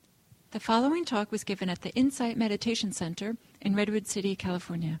The following talk was given at the Insight Meditation Center in Redwood City,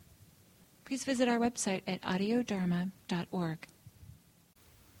 California. Please visit our website at audiodharma.org.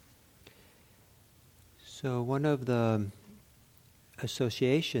 So one of the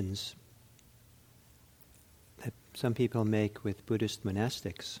associations that some people make with Buddhist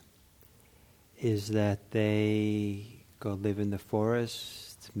monastics is that they go live in the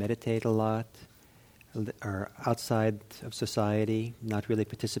forest, meditate a lot, are outside of society, not really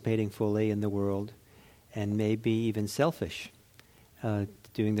participating fully in the world, and maybe even selfish,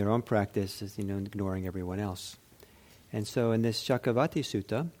 doing their own practice, ignoring everyone else. And so in this Chakravarti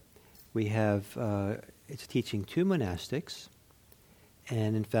Sutta, we have, it's teaching two monastics,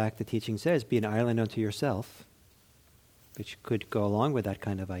 and in fact the teaching says, be an island unto yourself, which could go along with that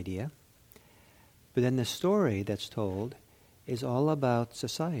kind of idea. But then the story that's told is all about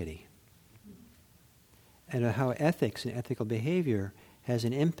society, and how ethics and ethical behavior has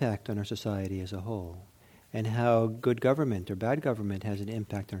an impact on our society as a whole, and how good government or bad government has an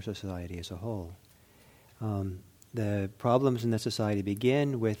impact on our society as a whole. The problems in the society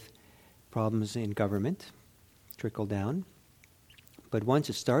begin with problems in government, trickle down, but once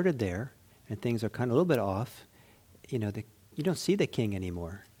it started there, and things are kind of a little bit off, you don't see the king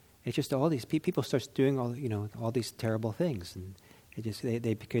anymore. It's just all these people start doing all these terrible things, and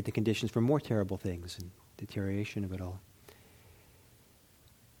they create the conditions for more terrible things and deterioration of it all.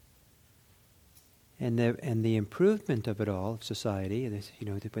 And the improvement of it all, of society,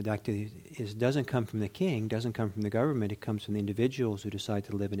 doesn't come from the king, doesn't come from the government. It comes from the individuals who decide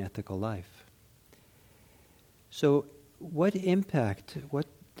to live an ethical life. So, what impact? What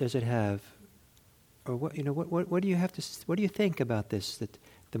does it have? Or what do you have to? What do you think about this? That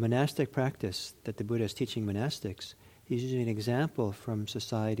the monastic practice that the Buddha is teaching monastics, he's using an example from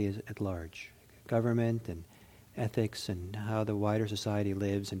society at large. Government and ethics and how the wider society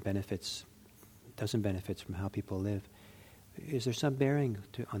lives and doesn't benefit from how people live. Is there some bearing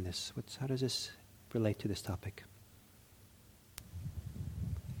on this? How does this relate to this topic?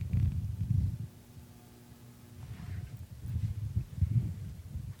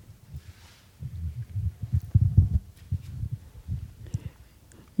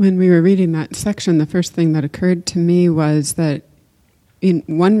 When we were reading that section, the first thing that occurred to me was that in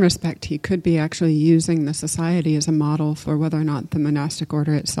one respect, he could be actually using the society as a model for whether or not the monastic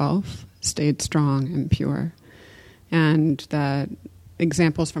order itself stayed strong and pure. And that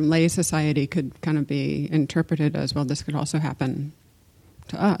examples from lay society could kind of be interpreted as, well, this could also happen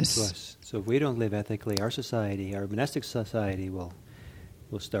to us. So if we don't live ethically, our monastic society will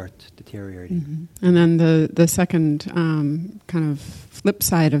start deteriorating. Mm-hmm. And then the second kind of flip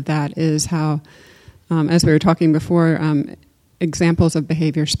side of that is how, as we were talking before, examples of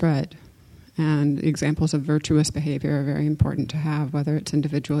behavior spread, and examples of virtuous behavior are very important to have, whether it's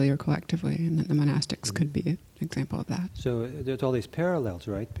individually or collectively, and the monastics could be an example of that. So there's all these parallels,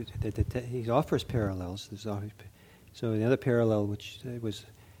 right? He offers parallels. So another parallel, which was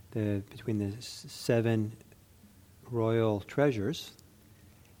between the 7 royal treasures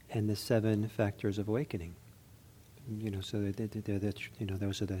and the 7 factors of awakening. So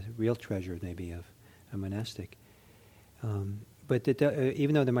those are the real treasures, maybe, of a monastic. But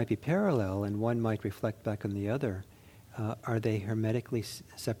even though there might be parallel and one might reflect back on the other, are they hermetically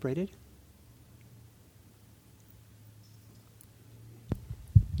separated?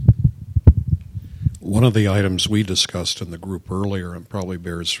 One of the items we discussed in the group earlier, and probably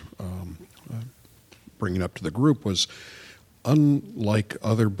bears bringing up to the group, was unlike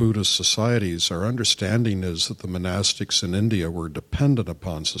other Buddhist societies, our understanding is that the monastics in India were dependent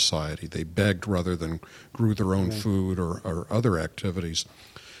upon society. They begged rather than grew their own food or other activities.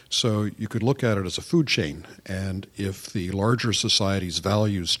 So you could look at it as a food chain, and if the larger society's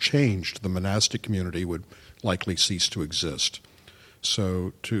values changed, the monastic community would likely cease to exist.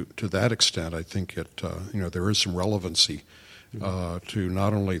 So to that extent, I think there is some relevancy to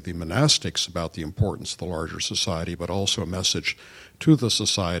not only the monastics about the importance of the larger society, but also a message to the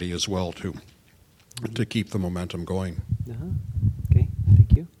society as well to keep the momentum going. Okay,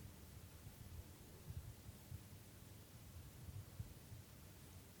 thank you.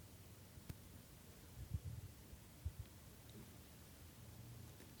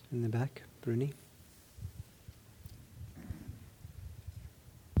 In the back, Bruni.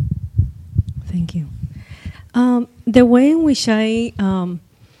 Thank you. The way in which I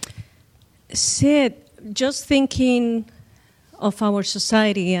see it, just thinking of our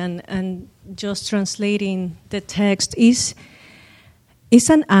society and just translating the text is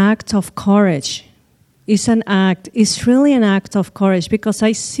an act of courage. It's really an act of courage, because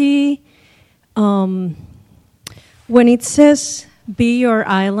I see when it says be your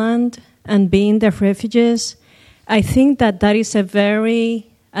island and be in the refuges, I think that is a very,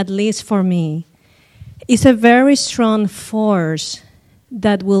 at least for me, it's a very strong force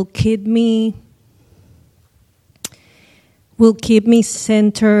that will keep me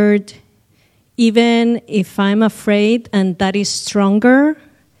centered, even if I'm afraid, and that is stronger,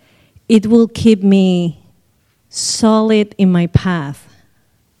 it will keep me solid in my path.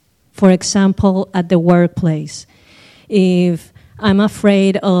 For example, at the workplace, if I'm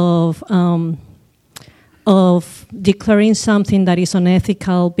afraid of declaring something that is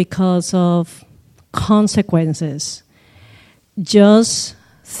unethical because of consequences, just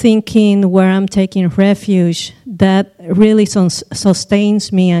thinking where I'm taking refuge, that really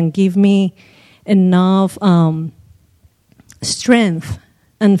sustains me and give me enough strength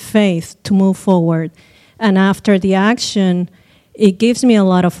and faith to move forward. And after the action, it gives me a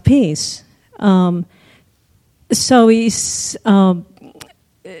lot of peace. So it's,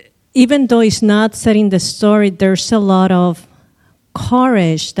 even though it's not setting the story, there's a lot of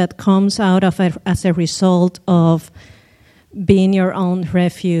courage that comes out of it as a result of being your own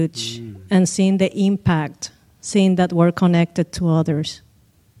refuge and seeing the impact, seeing that we're connected to others.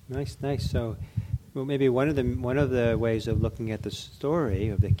 Nice. So, well, maybe one of the ways of looking at the story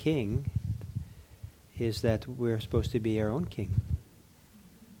of the king is that we're supposed to be our own king.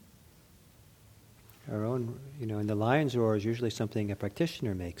 Our own, and the lion's roar is usually something a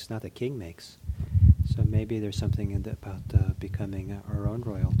practitioner makes, not a king makes. So maybe there's something about becoming our own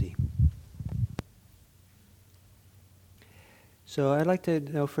royalty. So I'd like to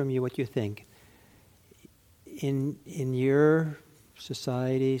know from you what you think. In your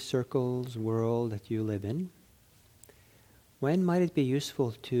society, circles, world that you live in, when might it be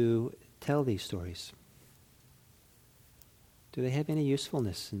useful to tell these stories? Do they have any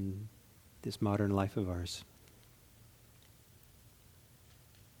usefulness in this modern life of ours?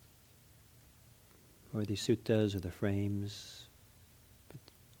 Or the suttas or the frames?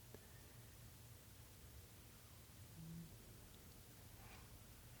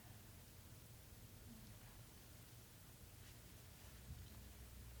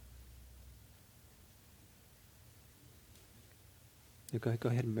 Go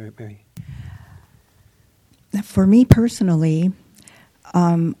ahead, Mary. For me personally,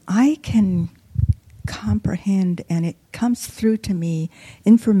 I can comprehend, and it comes through to me,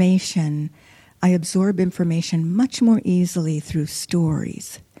 information. I absorb information much more easily through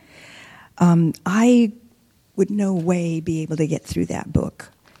stories. I would no way be able to get through that book.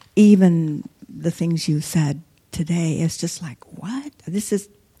 Even the things you said today, it's just like, what? This is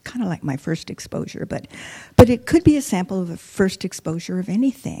kind of like my first exposure, but it could be a sample of a first exposure of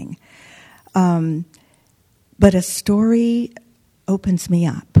anything. But a story opens me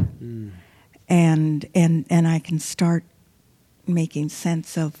up, and I can start making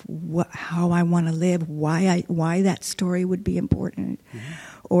sense of how I want to live, why that story would be important,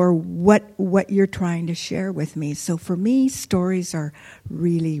 or what you're trying to share with me. So for me, stories are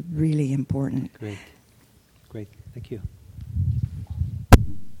really, really important. Great, thank you.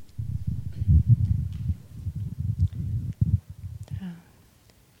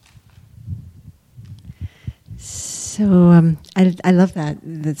 So I love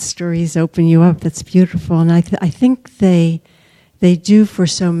that stories open you up. That's beautiful, and I think they do for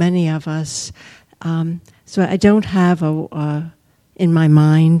so many of us. So I don't have in my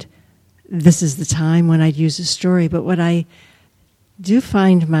mind, this is the time when I'd use a story. But what I do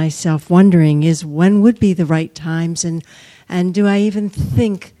find myself wondering is when would be the right times, and do I even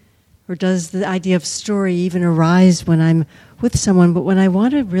think, or does the idea of story even arise when I'm with someone? But when I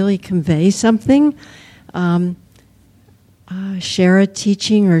want to really convey something, share a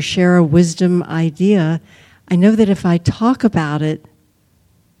teaching or share a wisdom idea, I know that if I talk about it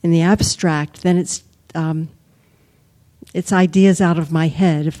in the abstract, then it's ideas out of my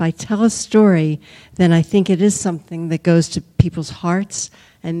head. If I tell a story, then I think it is something that goes to people's hearts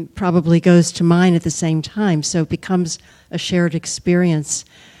and probably goes to mine at the same time. So it becomes a shared experience.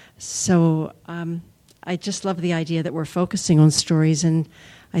 So I just love the idea that we're focusing on stories, and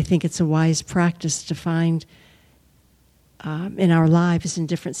I think it's a wise practice to find in our lives in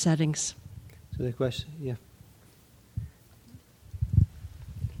different settings. So the question, yeah.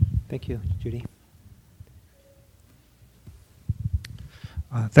 Thank you, Judy.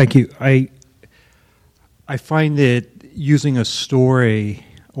 Thank you. I find that using a story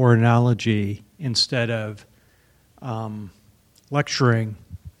or analogy instead of lecturing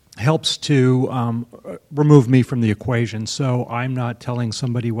helps to remove me from the equation. So I'm not telling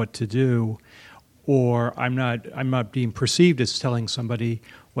somebody what to do, or I'm not being perceived as telling somebody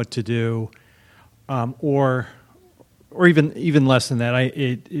what to do, or or even less than that.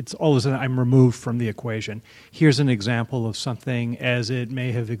 It's all of a sudden I'm removed from the equation. Here's an example of something as it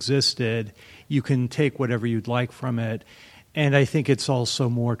may have existed. You can take whatever you'd like from it, and I think it's also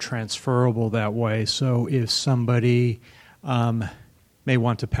more transferable that way. So if somebody may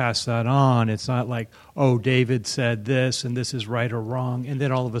want to pass that on, it's not like, oh, David said this and this is right or wrong, and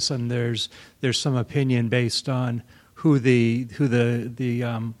then all of a sudden there's some opinion based on who the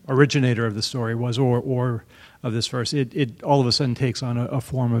originator of the story was or of this verse. It all of a sudden takes on a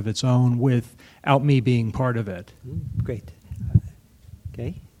form of its own without me being part of it. Great.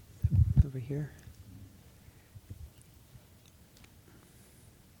 Okay, over here.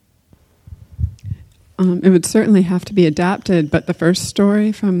 It would certainly have to be adapted, but the first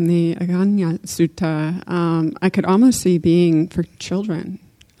story from the Aganya Sutta, I could almost see being for children,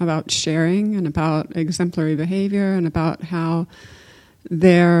 about sharing and about exemplary behavior and about how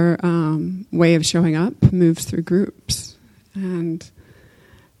their way of showing up moves through groups. And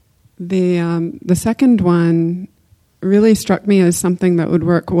the second one really struck me as something that would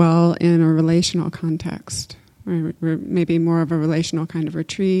work well in a relational context, or maybe more of a relational kind of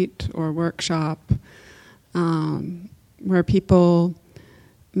retreat or workshop, where people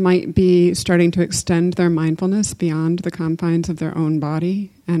might be starting to extend their mindfulness beyond the confines of their own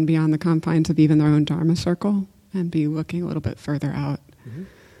body and beyond the confines of even their own Dharma circle, and be looking a little bit further out. Mm-hmm.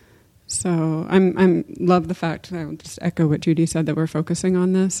 So I'm love the fact, I'll just echo what Judy said, that we're focusing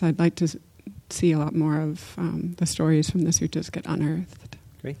on this. I'd like to see a lot more of the stories from the suttas get unearthed.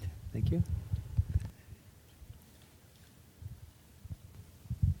 Great, thank you.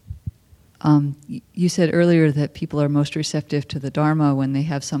 You said earlier that people are most receptive to the Dharma when they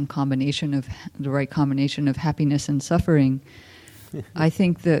have some combination of the right combination of happiness and suffering. I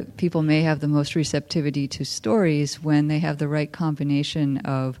think that people may have the most receptivity to stories when they have the right combination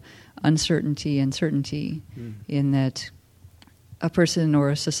of uncertainty and certainty, in that a person or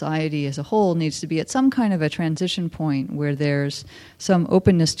a society as a whole needs to be at some kind of a transition point where there's some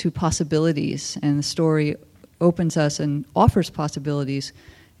openness to possibilities, and the story opens us and offers possibilities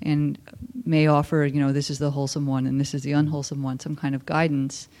and may offer, this is the wholesome one and this is the unwholesome one, some kind of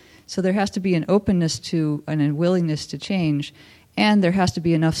guidance. So there has to be an openness to and a willingness to change, and there has to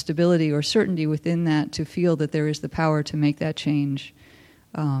be enough stability or certainty within that to feel that there is the power to make that change.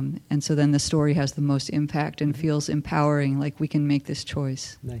 And so then the story has the most impact and feels empowering, like we can make this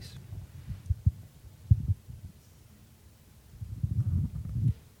choice. Nice.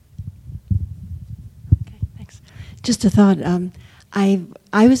 Okay, thanks. Just a thought.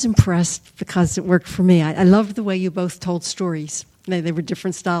 I was impressed because it worked for me. I loved the way you both told stories. They were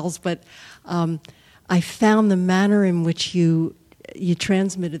different styles, but I found the manner in which you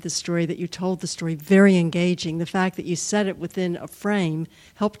transmitted the story, that you told the story, very engaging. The fact that you said it within a frame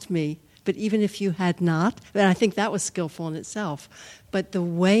helped me. But even if you had not, and I think that was skillful in itself, but the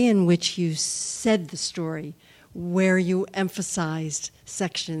way in which you said the story, where you emphasized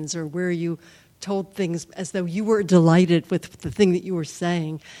sections or where you told things as though you were delighted with the thing that you were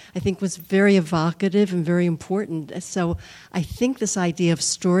saying, I think was very evocative and very important. So I think this idea of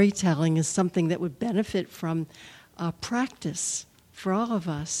storytelling is something that would benefit from practice for all of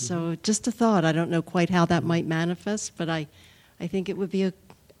us. Mm-hmm. So just a thought. I don't know quite how that might manifest, but I think it would be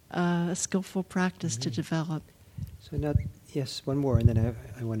a skillful practice to develop. So now, yes, one more, and then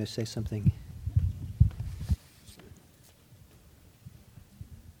I want to say something.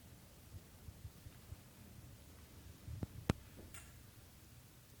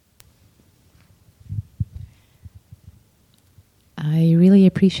 I really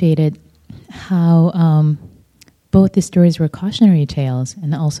appreciated how both the stories were cautionary tales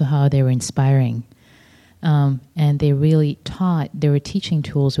and also how they were inspiring. And they really they were teaching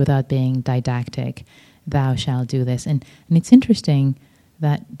tools without being didactic. Thou shalt do this. And it's interesting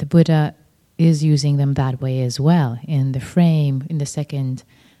that the Buddha is using them that way as well. In the frame, in the second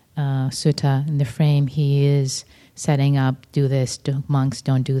sutta, in the frame, he is setting up, do this, monks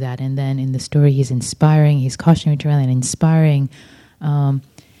don't do that. And then in the story, he's inspiring, he's cautionary tale and inspiring.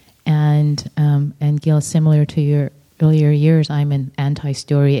 And Gil, similar to your earlier years, I'm an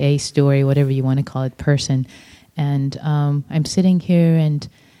anti-story, a-story, whatever you want to call it, person. And I'm sitting here and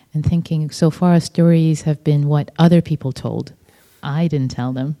thinking, so far stories have been what other people told. I didn't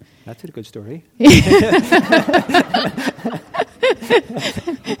tell them. That's a good story.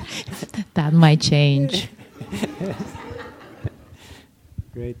 That might change.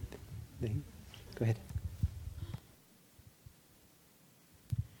 Great. Go ahead.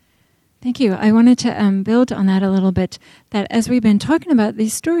 Thank you. I wanted to build on that a little bit, that as we've been talking about,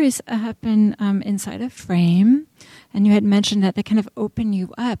 these stories have been inside a frame, and you had mentioned that they kind of open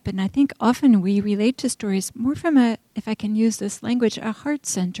you up. And I think often we relate to stories more from a, if I can use this language, a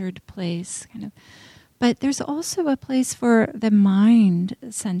heart-centered place, kind of. But there's also a place for the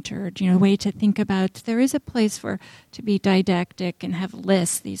mind-centered, way to think about. There is a place for to be didactic and have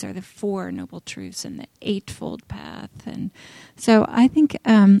lists. These are the 4 Noble Truths and the Eightfold Path. And so I think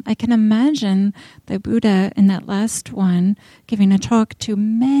I can imagine the Buddha in that last one giving a talk to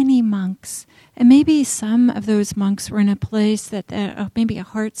many monks. And maybe some of those monks were in a place that maybe a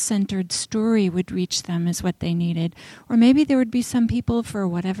heart-centered story would reach them is what they needed. Or maybe there would be some people, for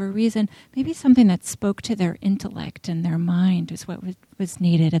whatever reason, maybe something that spoke to their intellect and their mind is what was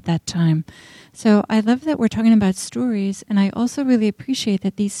needed at that time. So I love that we're talking about stories, and I also really appreciate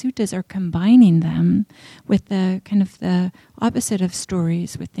that these suttas are combining them with the kind of the opposite of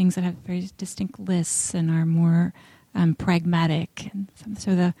stories, with things that have very distinct lists and are more pragmatic. And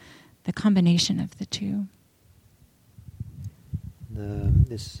so the combination of the two.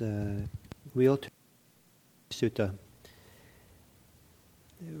 This Wheel Sutta,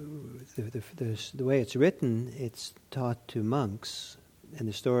 the way it's written, it's taught to monks, and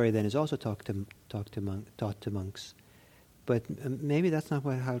the story then is also taught to monks. But maybe that's not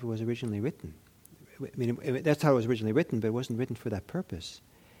how it was originally written. I mean, that's how it was originally written, but it wasn't written for that purpose.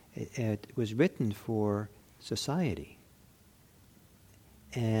 It was written for society.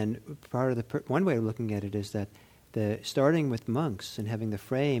 And part of one way of looking at it is that starting with monks and having the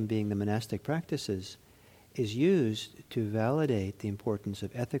frame being the monastic practices is used to validate the importance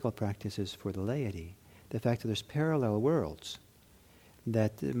of ethical practices for the laity. The fact that there's parallel worlds,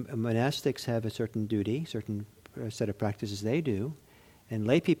 that monastics have a certain duty, certain set of practices they do, and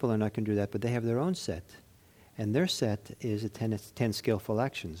lay people are not going to do that, but they have their own set. And their set is 10 skillful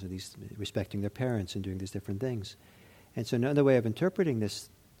actions, these respecting their parents and doing these different things. And so another way of interpreting this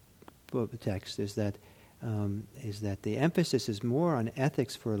text is that the emphasis is more on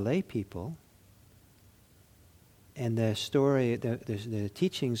ethics for lay people, and the story, the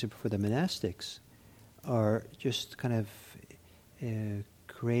teachings for the monastics are just kind of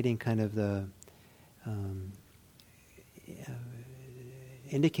creating kind of the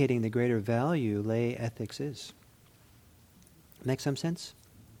indicating the greater value lay ethics is. Make some sense?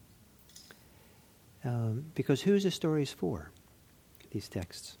 Because who's the stories for, these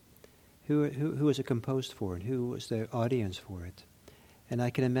texts? Who is it composed for, and who was the audience for it? And I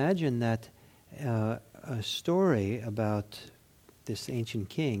can imagine that a story about this ancient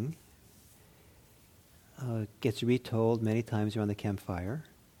king gets retold many times around the campfire,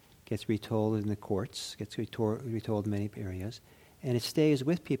 gets retold in the courts, gets retold in many areas, and it stays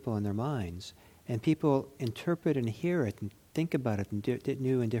with people in their minds. And people interpret and hear it and think about it in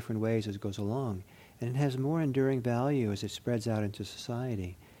new and different ways as it goes along. And it has more enduring value as it spreads out into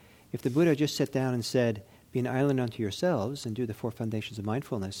society. If the Buddha just sat down and said, be an island unto yourselves and do the 4 foundations of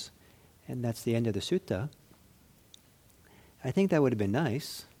mindfulness, and that's the end of the sutta, I think that would have been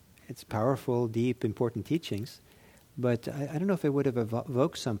nice. It's powerful, deep, important teachings, but I don't know if it would have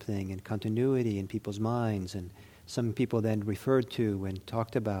evoked something in continuity in people's minds, and some people then referred to and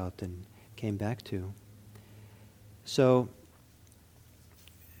talked about and came back to. So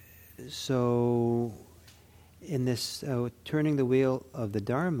in this turning the wheel of the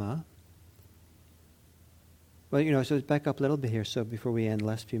Dharma, well, so let's back up a little bit here. So before we end,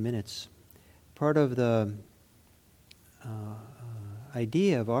 last few minutes, part of the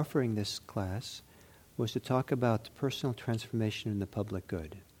idea of offering this class was to talk about personal transformation in the public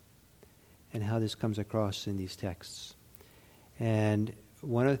good and how this comes across in these texts. And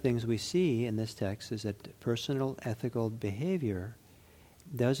one of the things we see in this text is that personal ethical behavior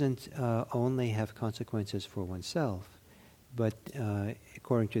doesn't only have consequences for oneself, but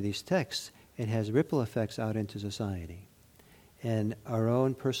according to these texts, it has ripple effects out into society. And our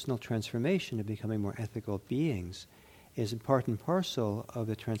own personal transformation of becoming more ethical beings is part and parcel of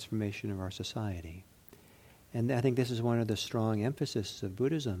the transformation of our society. And I think this is one of the strong emphases of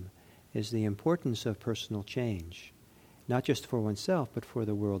Buddhism, is the importance of personal change, not just for oneself, but for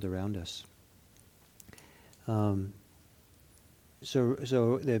the world around us. So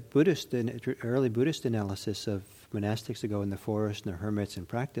the early Buddhist analysis of monastics that go in the forest and the hermits and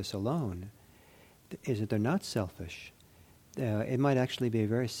practice alone is that they're not selfish. It might actually be a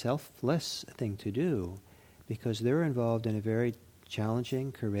very selfless thing to do, because they're involved in a very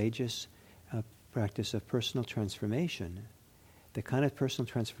challenging, courageous practice of personal transformation, the kind of personal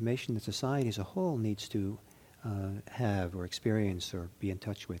transformation that society as a whole needs to have or experience or be in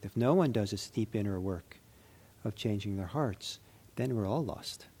touch with. If no one does this deep inner work of changing their hearts, then we're all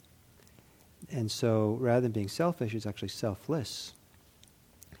lost. And so rather than being selfish, it's actually selfless.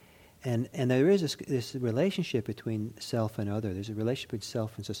 And there is this relationship between self and other. There's a relationship between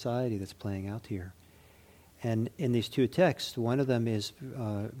self and society that's playing out here. And in these two texts, one of them is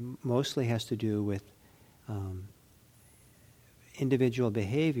mostly has to do with individual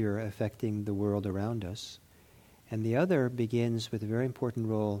behavior affecting the world around us. And the other begins with a very important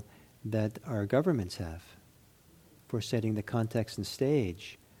role that our governments have for setting the context and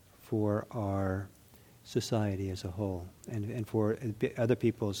stage for our society as a whole and for other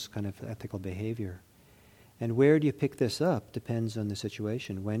people's kind of ethical behavior. And where do you pick this up depends on the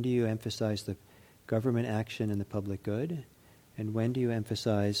situation. When do you emphasize the government action and the public good? And when do you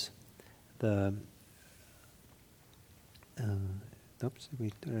emphasize the... oops,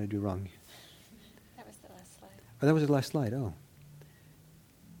 what did I do wrong? That was the last slide. Oh, that was the last slide, oh.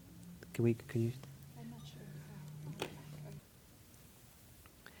 Can you... I'm not sure.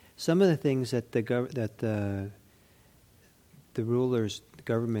 Some of the things that the rulers, the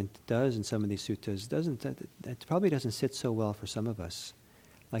government does in some of these suttas that probably doesn't sit so well for some of us.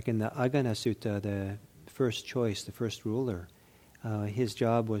 Like in the Agana Sutta, the first choice, the first ruler, his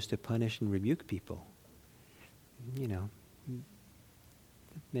job was to punish and rebuke people. You know,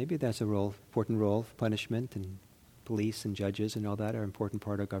 maybe that's a role, important role, punishment and police and judges and all that are an important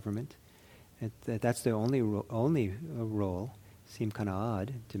part of government. That's the only role. Seemed kind of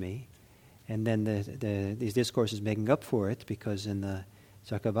odd to me. And then these discourses making up for it, because in the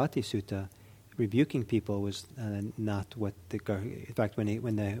Cakkavatti Sutta, rebuking people was not what in fact, when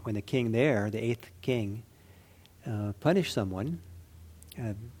the king there, the eighth king, punished someone,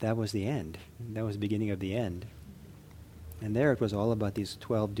 that was the end. That was the beginning of the end. And there it was all about these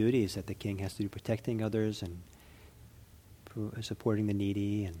 12 duties that the king has to do, protecting others and supporting the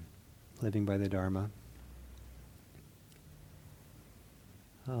needy and living by the Dharma.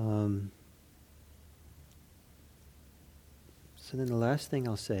 So then the last thing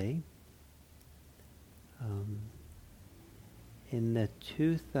I'll say, in the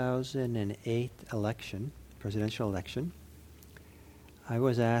 2008 election, presidential election, I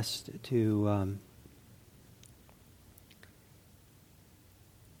was asked to,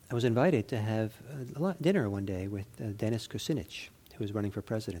 I was invited to have dinner one day with Denis Kucinich, who was running for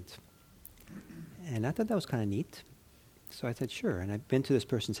president. And I thought that was kind of neat. So I said, sure. And I've been to this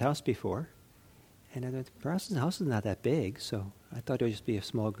person's house before. And I thought, the person's house is not that big, so I thought it would just be a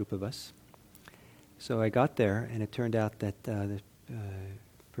small group of us. So I got there, and it turned out that the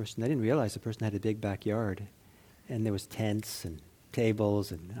person, I didn't realize the person had a big backyard. And there was tents and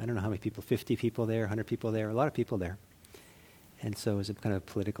tables, and I don't know how many people, 50 people there, 100 people there, a lot of people there. And so it was a kind of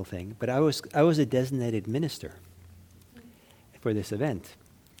political thing. But I was a designated minister for this event.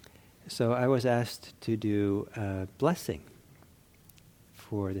 So I was asked to do a blessing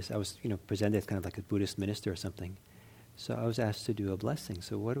for this. I was, presented as kind of like a Buddhist minister or something. So I was asked to do a blessing.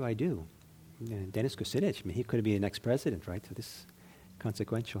 So what do I do? Denis Kucinich, he could be the next president, right? So this is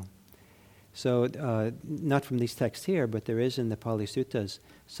consequential. So not from these texts here, but there is in the Pali Suttas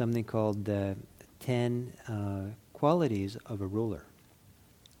something called the 10 qualities of a ruler.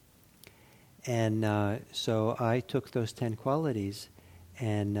 And so I took those 10 qualities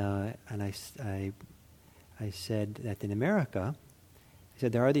and I said that in America, I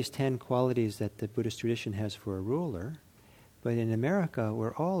said there are these 10 qualities that the Buddhist tradition has for a ruler, but in America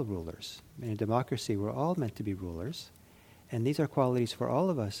we're all rulers. In a democracy we're all meant to be rulers, and these are qualities for all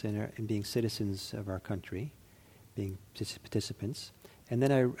of us in being citizens of our country, being participants. And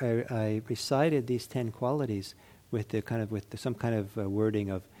then I recited these 10 qualities with some kind of wording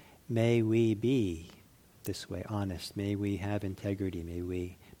of, may we be this way, honest, may we have integrity, may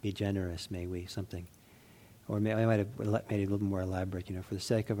we be generous, may we something. Or I might have made it a little more elaborate, for the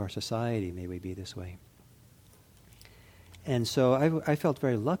sake of our society, may we be this way. And so I felt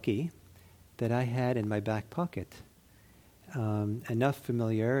very lucky that I had in my back pocket enough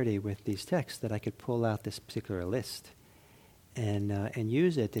familiarity with these texts that I could pull out this particular list and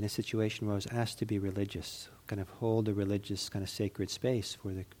use it in a situation where I was asked to be religious, kind of hold a religious kind of sacred space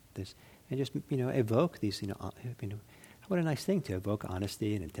for this. And just, evoke these, what a nice thing to evoke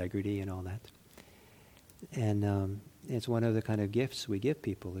honesty and integrity and all that. And it's one of the kind of gifts we give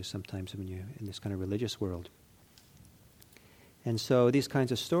people is sometimes when you're in this kind of religious world. And so these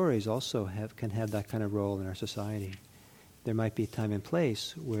kinds of stories also can have that kind of role in our society. There might be a time and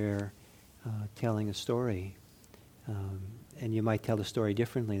place where telling a story, and you might tell the story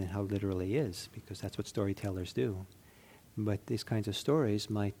differently than how it literally is, because that's what storytellers do. But these kinds of stories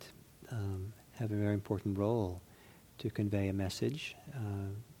might have a very important role to convey a message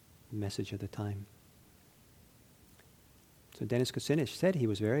of the time. So So Dennis Kucinich said he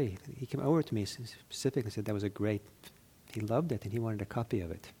came over to me specifically and said that was he loved it and he wanted a copy of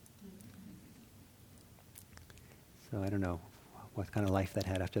it. So I don't know what kind of life that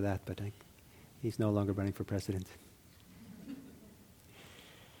had after that, but he's no longer running for president.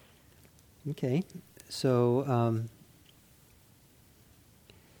 Okay, so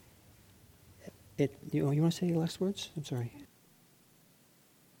you want to say your last words? I'm sorry.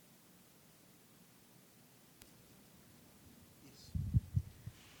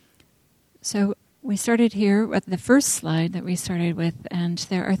 So we started here with the first slide that we started with, and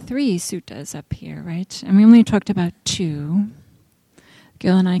there are 3 suttas up here, right? And we only talked about 2.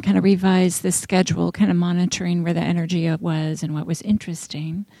 Gil and I kind of revised the schedule, kind of monitoring where the energy was and what was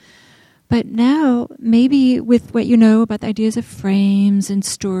interesting. But now, maybe with what you know about the ideas of frames and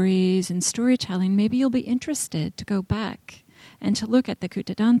stories and storytelling, maybe you'll be interested to go back and to look at the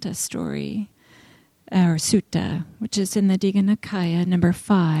Kuttadanta story, or sutta, which is in the Digha Nikaya, number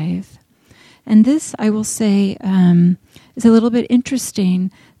 5. And this, I will say, is a little bit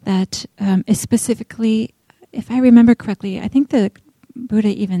interesting that is specifically, if I remember correctly, I think the Buddha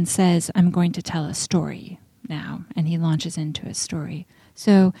even says, I'm going to tell a story now, and he launches into a story.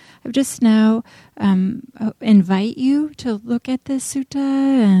 So I would just now invite you to look at this sutta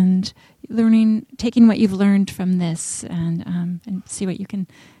and taking what you've learned from this and see what you can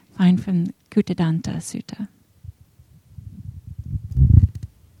find from Kuttadanta Sutta.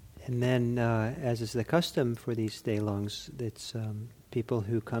 And then, as is the custom for these Daylongs, it's people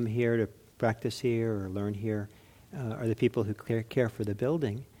who come here to practice here or learn here are the people who care for the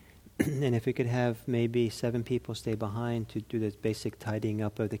building. And if we could have maybe 7 people stay behind to do the basic tidying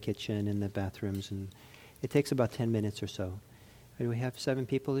up of the kitchen and the bathrooms, and it takes about 10 minutes or so. Do we have 7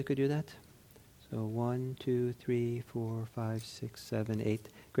 people who could do that? So 1, 2, 3, 4, 5, 6, 7, 8.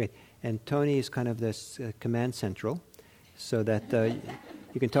 Great. And Tony is kind of this command central, so that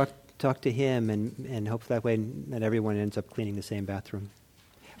you can talk to him, and hope that way not everyone ends up cleaning the same bathroom.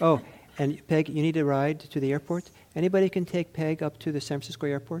 Oh, and Peg, you need a ride to the airport? Anybody can take Peg up to the San Francisco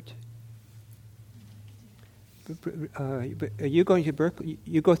airport? Are you going to Berkeley?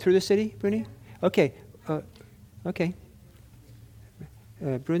 You go through the city, Bruni? Okay. Okay.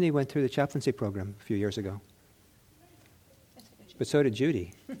 Bruni went through the chaplaincy program a few years ago. But so did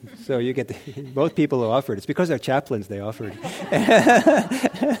Judy. So you get both people who offered. It's because they're chaplains they offered.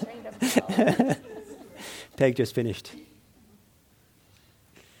 Peg just finished.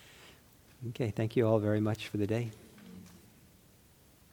 Okay, thank you all very much for the day.